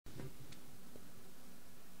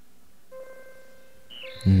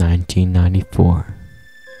1994.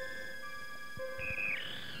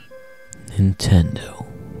 Nintendo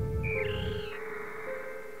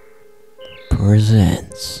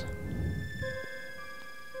presents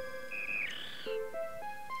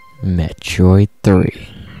Metroid 3.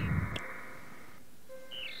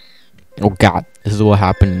 Oh god, this is what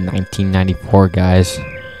happened in 1994, guys.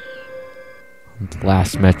 The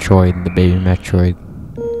last Metroid, the baby Metroid.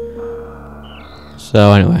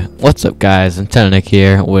 So anyway, what's up guys, Nintendo Nick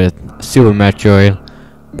here with Super Metroid.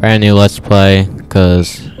 Brand new Let's Play,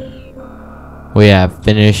 because we have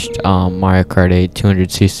finished Mario Kart 8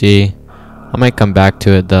 200cc. I might come back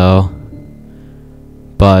to it though.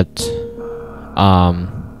 But,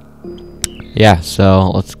 yeah,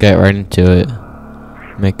 so let's get right into it.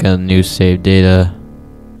 Make a new save data.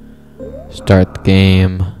 Start the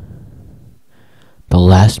game. The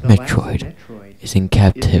last Metroid is in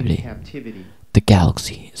captivity. The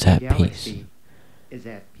galaxy is at peace.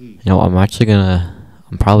 You know, I'm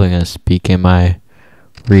probably gonna speak in my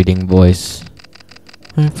reading voice.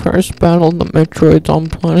 When I first battled the Metroids on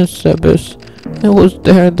planet Sebes, it was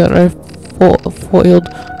there that I foiled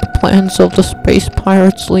the plans of the space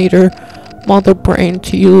pirates leader, Mother Brain,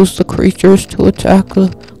 to use the creatures to attack the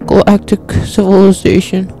galactic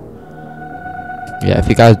civilization. Yeah, if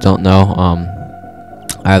you guys don't know,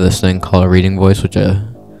 I have this thing called a reading voice, which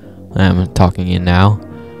I'm talking in now,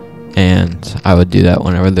 and I would do that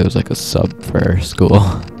whenever there was like a sub for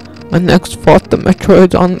school. I next fought the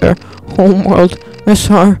Metroids on their homeworld,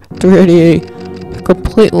 SR-388. I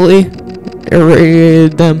completely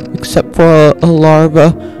irradiated them, except for a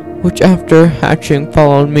larva, which after hatching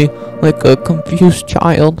followed me like a confused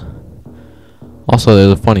child. Also,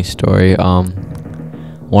 there's a funny story.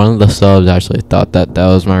 One of the subs actually thought that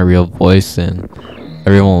was my real voice, and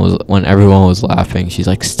when everyone was laughing, she's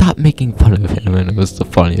like, "Stop making fun of him," and it was the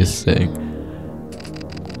funniest thing.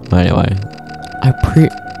 But anyway, I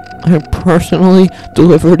personally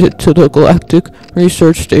delivered it to the Galactic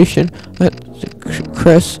Research Station at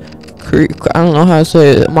Cress Creek. I don't know how to say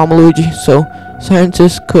it, Mama Luigi, so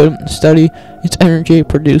scientists could study its energy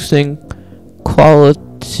producing qualities.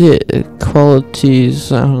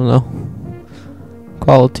 I don't know.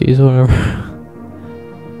 Qualities, whatever.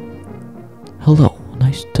 Hello.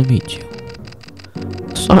 Nice to meet you.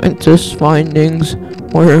 Scientists' findings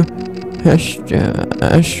were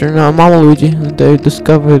astronaut Mama Luigi. They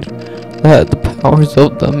discovered that the powers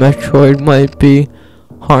of the Metroid might be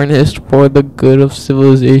harnessed for the good of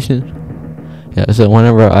civilization. Yeah, so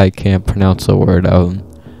whenever I can't pronounce a word, I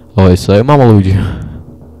always say Mama Luigi.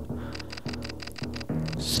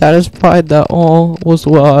 Satisfied that all was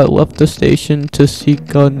well, I left the station to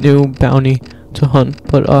seek a new bounty to hunt,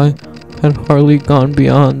 but I had hardly gone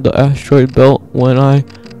beyond the asteroid belt when I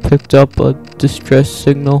picked up a distress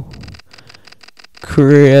signal.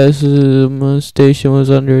 Kuriazuma station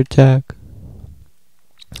was under attack.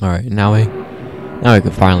 Alright, now we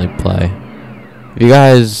can finally play. If you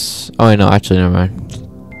guys, oh wait, no, actually never mind.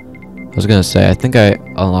 I was gonna say, I think I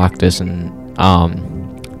unlocked this in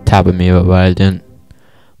Tab Amiibo, but I didn't.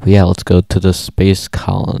 But yeah, let's go to the space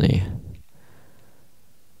colony.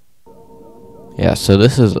 Yeah, so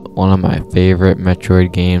this is one of my favorite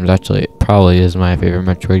Metroid games. Actually, it probably is my favorite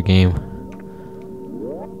Metroid game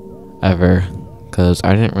ever, because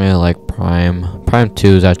I didn't really like Prime. Prime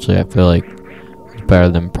 2 is actually, I feel like, better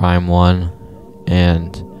than Prime 1,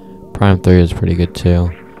 and Prime 3 is pretty good too.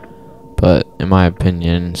 But in my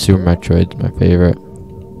opinion, Super Metroid is my favorite,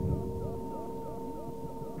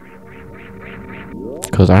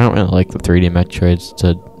 because I don't really like the 3D Metroids,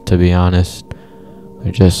 to be honest.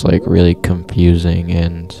 They're just like really confusing,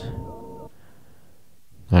 and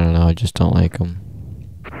I don't know, I just don't like them.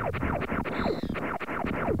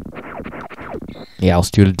 Yeah, let's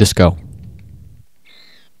do the disco.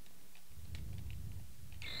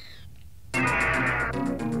 I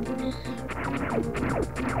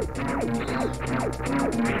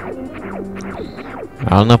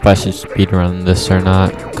don't know if I should speedrun this or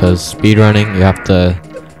not, because speedrunning you have to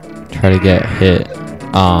try to get hit.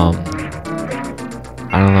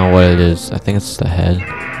 I don't know what it is. I think it's the head,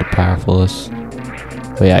 the powerfulest.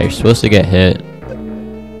 But yeah, you're supposed to get hit,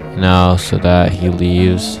 you know, so that he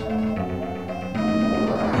leaves.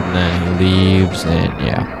 And then he leaves, and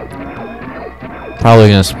yeah. Probably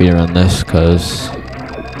gonna speedrun this, because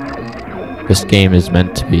this game is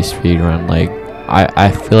meant to be speedrun. Like,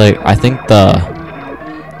 I feel like, I think the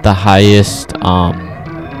highest,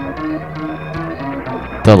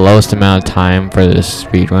 the lowest amount of time for this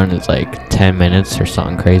speedrun is like 10 minutes or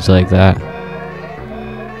something crazy like that.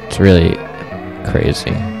 It's really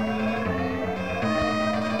crazy.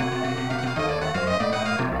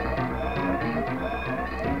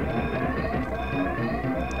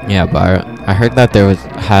 Yeah, but I heard that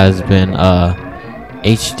has been a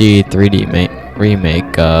HD 3D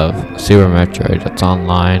remake of Super Metroid that's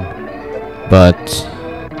online, but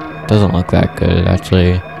it doesn't look that good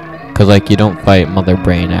actually, cause like you don't fight Mother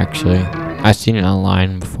Brain actually. I've seen it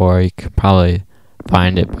online before. You could probably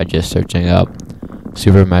find it by just searching up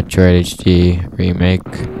Super Metroid HD remake.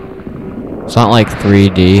 It's not like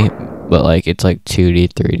 3D, but like it's like 2D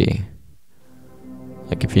 3D.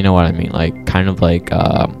 Like if you know what I mean, like kind of like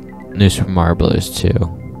New Super Mario Bros. 2.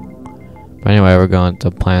 But anyway, we're going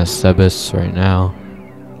to Planet Sebes right now.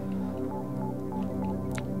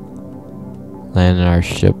 Landing our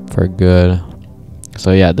ship for good.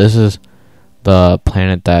 So yeah, this is the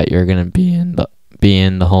planet that you're gonna be in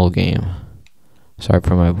the whole game. Sorry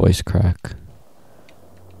for my voice crack.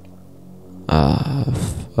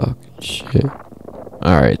 Fucking shit.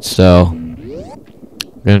 Alright, so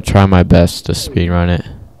I'm gonna try my best to speedrun it.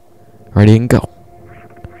 Ready and go.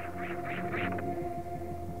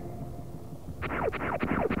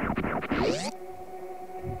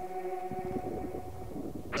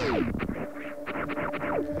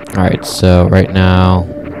 Alright, so right now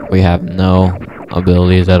we have no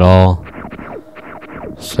abilities at all.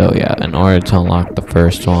 So yeah, in order to unlock the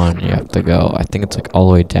first one, you have to go, I think it's like all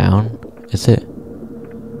the way down. Is it?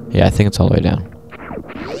 Yeah, I think it's all the way down.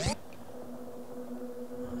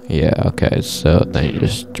 Yeah, okay, so then you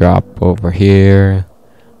just drop over here.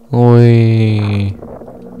 Whee!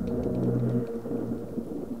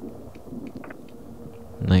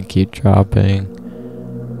 And then keep dropping.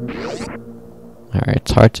 Alright,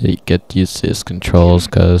 it's hard to get used to these controls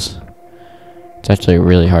because it's actually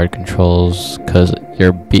really hard controls because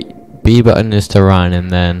your B button is to run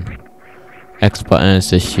and then X button is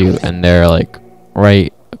to shoot, and they're like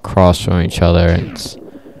right across from each other. It's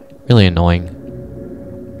really annoying.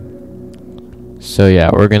 So yeah,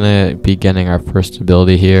 we're gonna be getting our first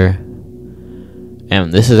ability here.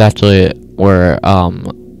 And this is actually where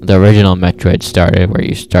the original Metroid started, where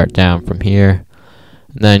you start down from here.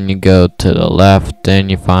 And then you go to the left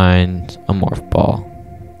and you find a Morph Ball.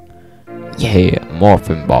 Yeah,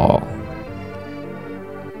 Morphin' Ball.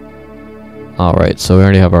 Alright, so we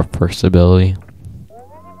already have our first ability.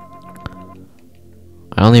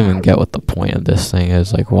 I don't even get what the point of this thing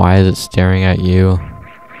is. Like, why is it staring at you?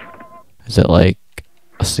 Is it like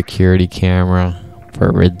a security camera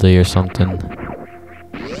for Ridley or something?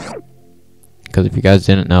 Because if you guys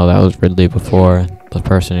didn't know, that was Ridley before, the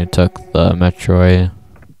person who took the Metroid.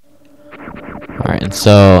 Alright, and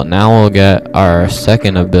so now we'll get our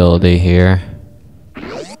second ability here,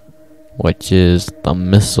 which is the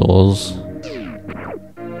missiles.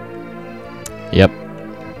 Yep.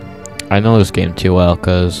 I know this game too well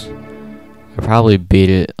because I probably beat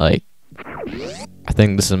it, like, I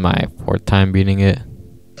think this is my 4th time beating it.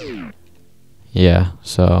 Yeah,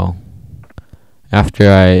 so after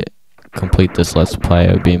I complete this Let's Play,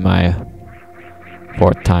 it would be my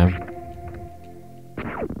 4th time.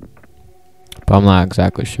 But I'm not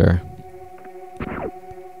exactly sure.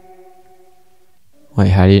 Wait,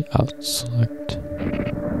 how do you select?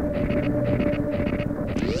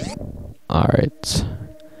 Alright.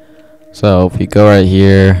 So if you go right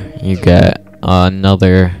here, you get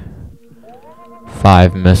another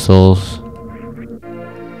 5 missiles.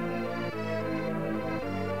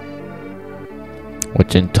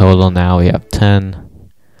 Which in total now we have 10.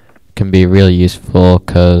 Can be really useful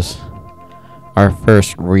because our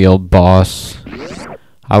first real boss,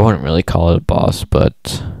 I wouldn't really call it a boss,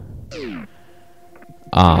 but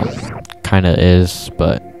kinda is,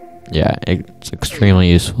 but yeah, it's extremely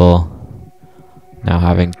useful now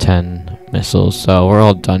having 10 missiles. So we're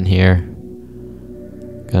all done here.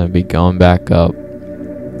 Gonna be going back up.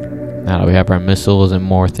 Now that we have our missiles and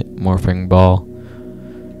morphing ball,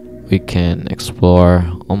 we can explore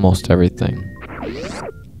almost everything.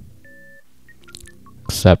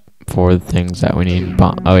 Except for the things that we need.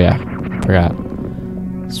 Oh yeah, forgot.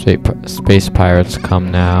 Space pirates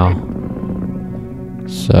come now.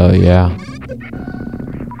 So yeah,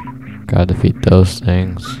 gotta defeat those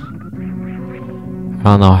things. I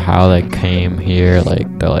don't know how they came here. Like,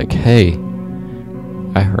 they're like, hey,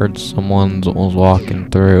 I heard someone was walking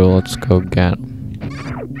through. Let's go get them.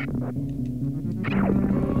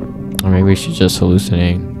 Or maybe she's just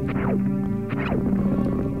hallucinating.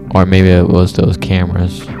 Or maybe it was those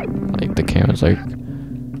cameras. Like, the camera's like,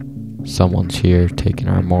 someone's here taking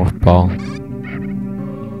our Morph Ball.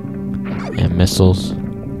 And missiles.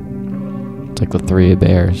 It's like the 3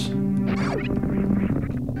 bears.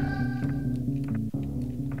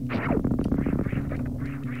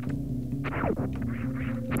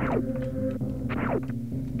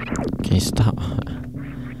 Can you stop?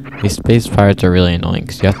 These space pirates are really annoying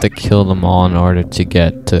because you have to kill them all in order to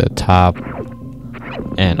get to the top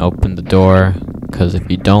and open the door. Because if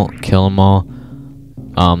you don't kill them all,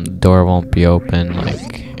 the door won't be open.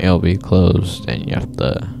 Like, it'll be closed, and you have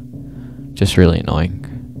to. Just really annoying.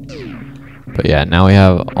 But yeah, now we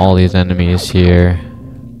have all these enemies here.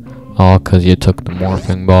 All because you took the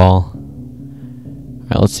morphing ball.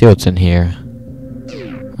 Alright, let's see what's in here.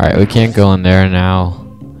 Alright, we can't go in there now.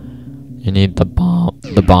 You need the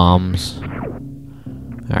bombs.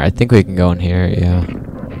 Alright, I think we can go in here, yeah.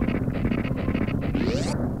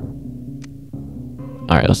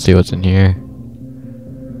 Alright, let's see what's in here.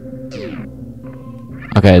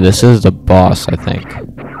 Okay, this is the boss, I think.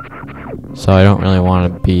 So I don't really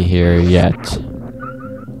want to be here yet.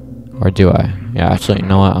 Or do I? Yeah, actually, you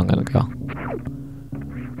know what? I'm gonna go.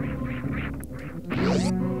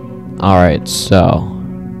 Alright, so...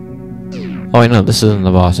 Oh wait, no, this isn't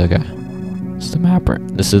the boss, okay. It's the map room.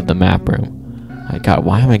 This is the map room. My god,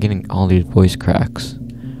 why am I getting all these voice cracks?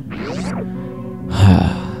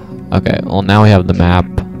 Okay, well now we have the map.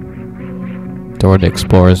 Door to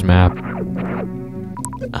Explorer's map.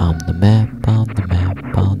 On the map, on the map,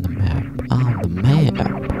 on the map, on the map.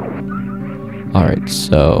 Alright,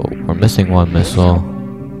 so we're missing one missile.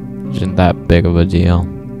 Which isn't that big of a deal.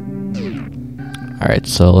 Alright,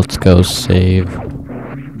 so let's go save.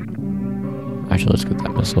 Actually, let's get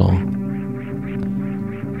that missile.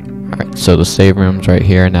 Alright, so the save room's right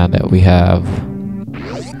here now that we have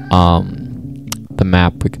the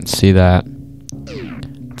map. We can see that.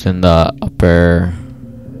 It's in the upper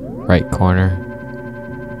right corner.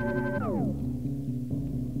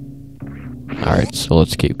 Alright, so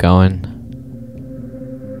let's keep going.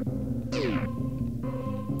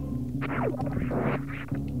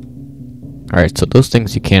 Alright, so those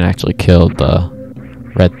things you can't actually kill. The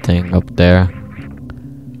red thing up there.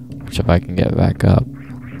 Which if I can get back up.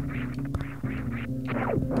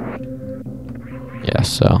 Yeah,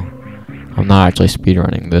 so I'm not actually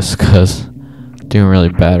speedrunning this because I'm doing really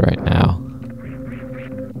bad right now.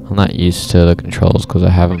 I'm not used to the controls because I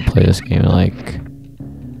haven't played this game in like...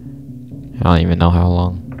 I don't even know how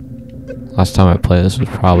long. Last time I played this was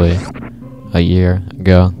probably a year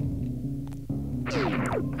ago.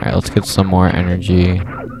 Alright, let's get some more energy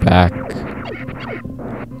back.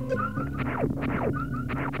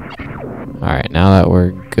 Alright, now that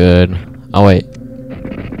we're good. Oh, wait.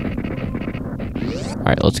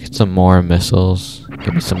 Alright, let's get some more missiles.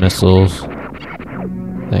 Give me some missiles.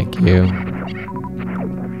 Thank you.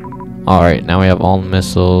 Alright, now we have all the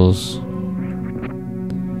missiles.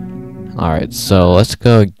 Alright, so let's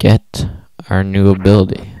go get our new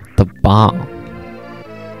ability. The bomb.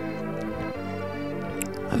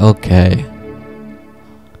 Okay.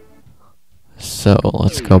 So,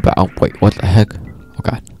 let's go back. Oh, wait, what the heck? Oh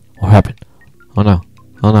god. What happened? Oh no.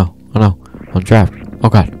 Oh no. Oh no. I'm trapped. Oh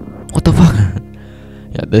god. What the fuck?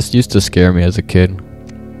 Yeah, this used to scare me as a kid.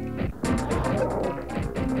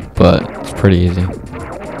 But it's pretty easy.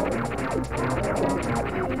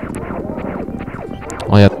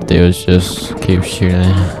 All you have to do is just keep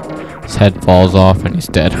shooting. His head falls off and he's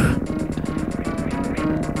dead.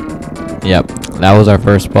 Yep, that was our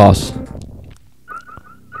first boss.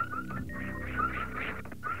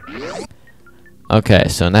 Okay,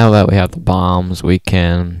 so now that we have the bombs, we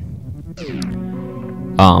can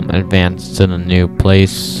advance to the new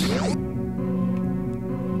place.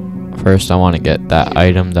 First, I want to get that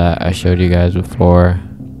item that I showed you guys before.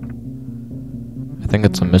 I think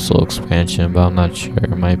it's a missile expansion, but I'm not sure.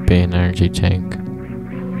 It might be an energy tank.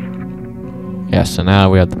 Yeah, so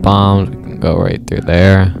now we have the bombs. We can go right through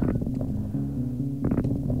there.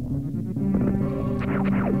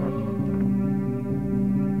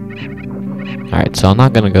 Alright, so I'm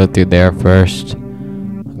not going to go through there first.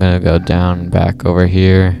 I'm going to go down back over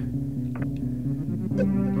here.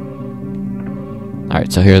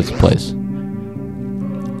 Alright, so here's the place.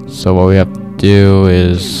 So what we have to do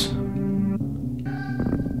is...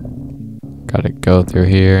 Gotta go through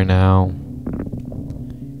here now.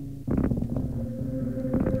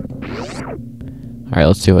 Alright,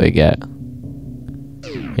 let's see what we get.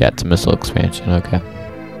 Yeah, it's a missile expansion, okay.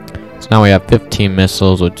 So now we have 15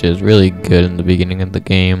 missiles, which is really good in the beginning of the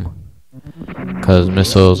game. Because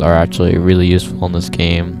missiles are actually really useful in this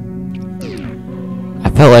game. I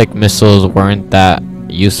felt like missiles weren't that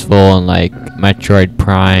useful in like Metroid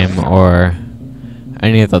Prime or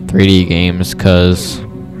any of the 3D games because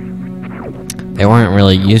they weren't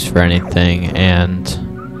really used for anything and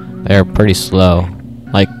they were pretty slow.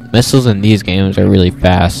 Like missiles in these games are really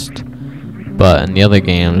fast, but in the other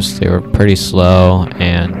games they were pretty slow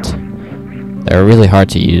and they were really hard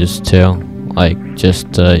to use too, like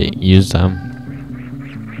just to use them.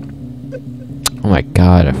 Oh my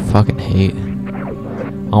god, I fucking hate.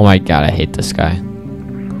 Oh my god, I hate this guy.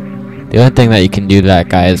 The only thing that you can do to that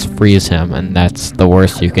guy is freeze him, and that's the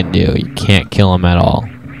worst you can do. You can't kill him at all.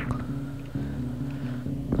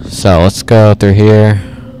 So let's go through here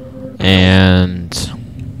and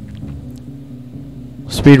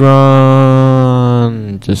speed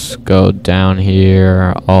run. Just go down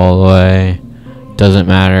here all the way. Doesn't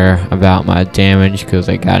matter about my damage because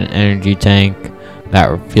I got an energy tank that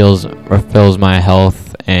refills my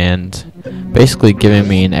health and basically giving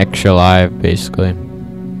me an extra life basically.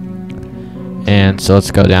 And so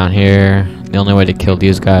let's go down here. The only way to kill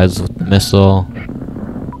these guys is with the missile.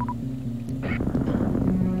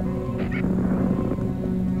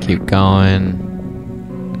 Keep going.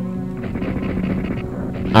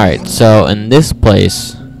 Alright, so in this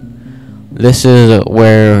place, this is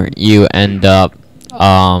where you end up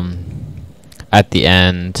at the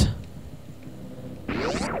end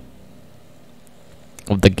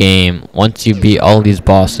of the game. Once you beat all these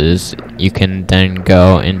bosses, you can then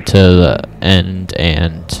go into the end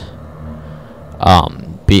and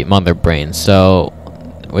beat Mother Brain. So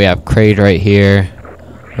we have Kraid right here.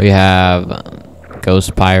 We have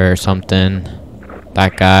Ghost Pyre or something,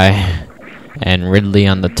 that guy, and Ridley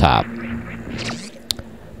on the top.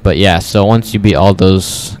 But yeah, so once you beat all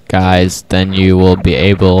those guys, then you will be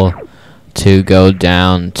able to go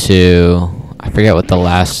down to, I forget what the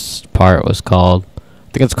last part was called.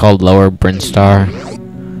 I think it's called Lower Brinstar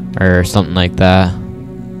or something like that.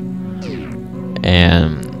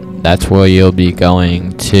 And that's where you'll be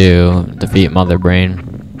going to defeat Mother Brain.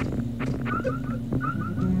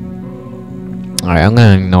 Alright, I'm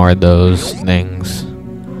gonna ignore those things.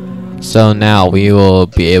 So now we will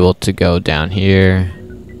be able to go down here.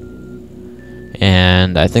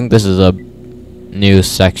 And I think this is a new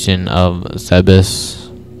section of Zebus.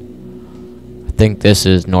 I think this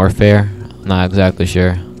is Norfair. I'm not exactly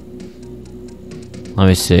sure. Let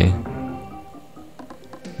me see.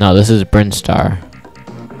 No, this is Brinstar.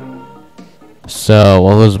 So,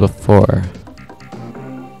 what was before?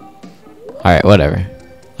 Alright, whatever.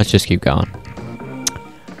 Let's just keep going.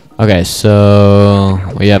 Okay, so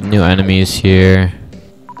we have new enemies here.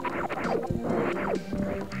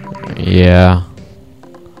 Yeah.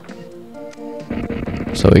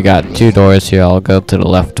 So we got 2 doors here. I'll go to the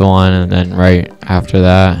left one and then right after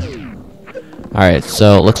that. Alright,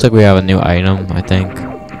 so it looks like we have a new item, I think.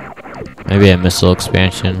 Maybe a missile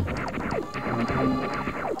expansion.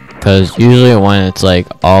 Because usually when it's like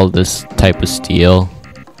all this type of steel,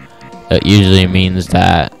 it usually means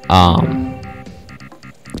that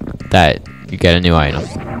that you get a new item.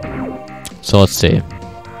 So let's see.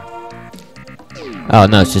 Oh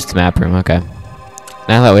no, it's just the map room, okay.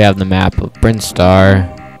 Now that we have the map of Brinstar,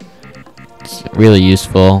 it's really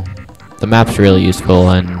useful. The map's really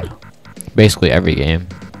useful in basically every game.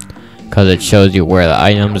 Because it shows you where the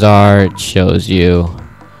items are, it shows you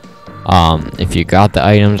if you got the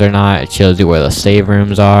items or not, it shows you where the save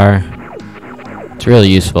rooms are. It's really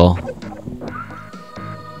useful.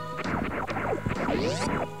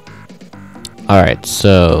 Alright,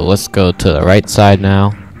 so let's go to the right side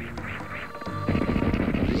now.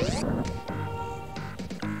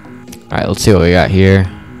 Alright, let's see what we got here.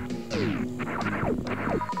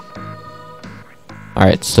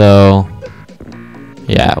 Alright, so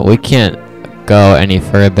yeah, we can't go any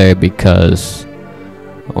further because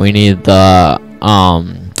we need the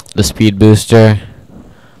speed booster.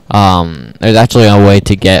 There's actually a way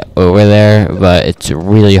to get over there, but it's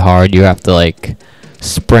really hard. You have to like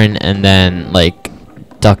sprint and then like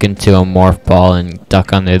duck into a morph ball and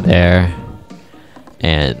duck under there,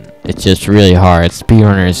 and it's just really hard.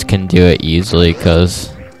 Speedrunners can do it easily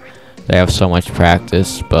because they have so much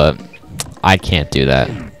practice, but I can't do that.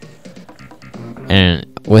 And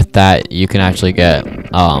with that, you can actually get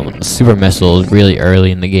super missiles really early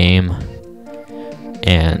in the game,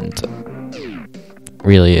 and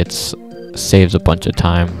really it saves a bunch of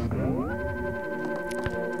time.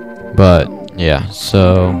 But yeah,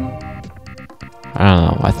 so I don't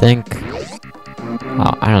know. I think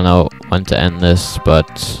I don't know when to end this,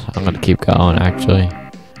 but I'm gonna keep going actually.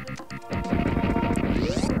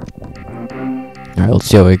 Alright, let's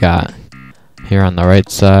see what we got here on the right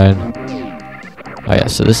side. Oh yeah,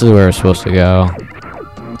 so this is where we're supposed to go.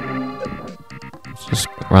 Let's just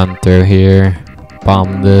run through here,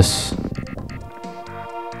 bomb this.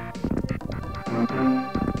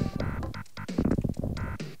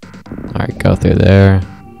 Alright, go through there.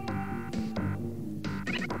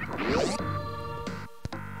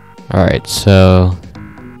 Alright, so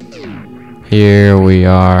here we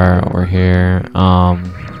are, we're here.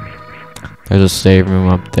 There's a save room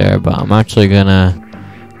up there, but I'm actually gonna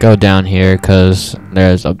go down here because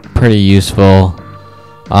there's a pretty useful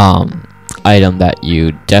item that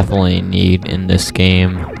you definitely need in this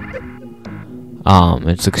game.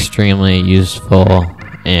 It's extremely useful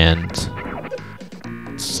and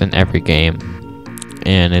it's in every game,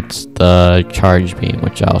 and it's the charge beam,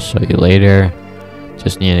 which I'll show you later.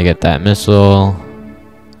 Just need to get that missile,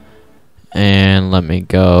 and let me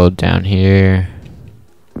go down here,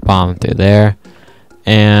 bomb through there,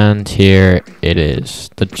 and here it is,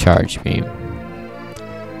 the charge beam.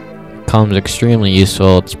 Comes extremely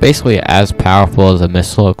useful. It's basically as powerful as a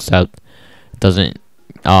missile, except it doesn't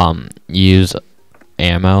use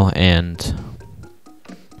ammo, and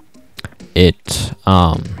it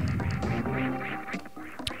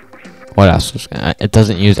what else was it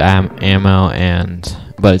doesn't use ammo, and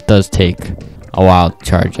but it does take a while to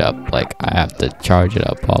charge up. Like, I have to charge it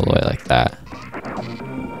up all the way like that.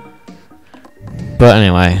 But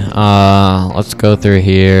anyway, let's go through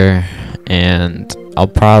here, and I'll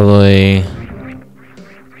probably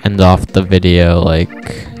end off the video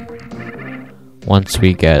like once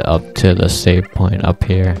we get up to the save point up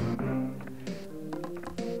here.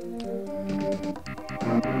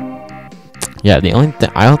 Yeah, the only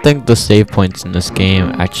thing, I don't think the save points in this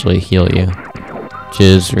game actually heal you, which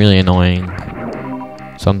is really annoying.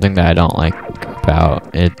 Something that I don't like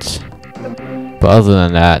about it. But other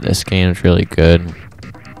than that, this game is really good.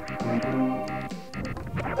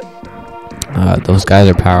 Those guys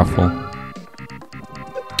are powerful.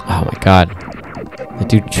 Oh my god. They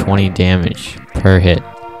do 20 damage per hit.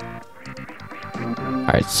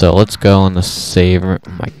 Alright, so let's go on the save. Oh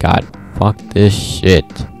my god. Fuck this shit.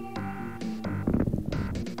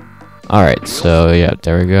 Alright, so yeah,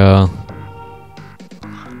 there we go.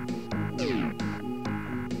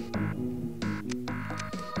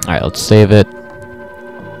 Alright, let's save it.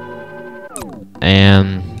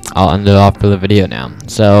 And I'll end it off for the video now.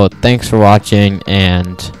 So thanks for watching,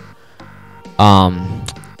 and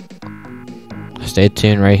stay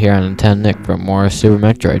tuned right here on Nintendo Nick for more Super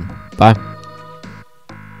Metroid. Bye.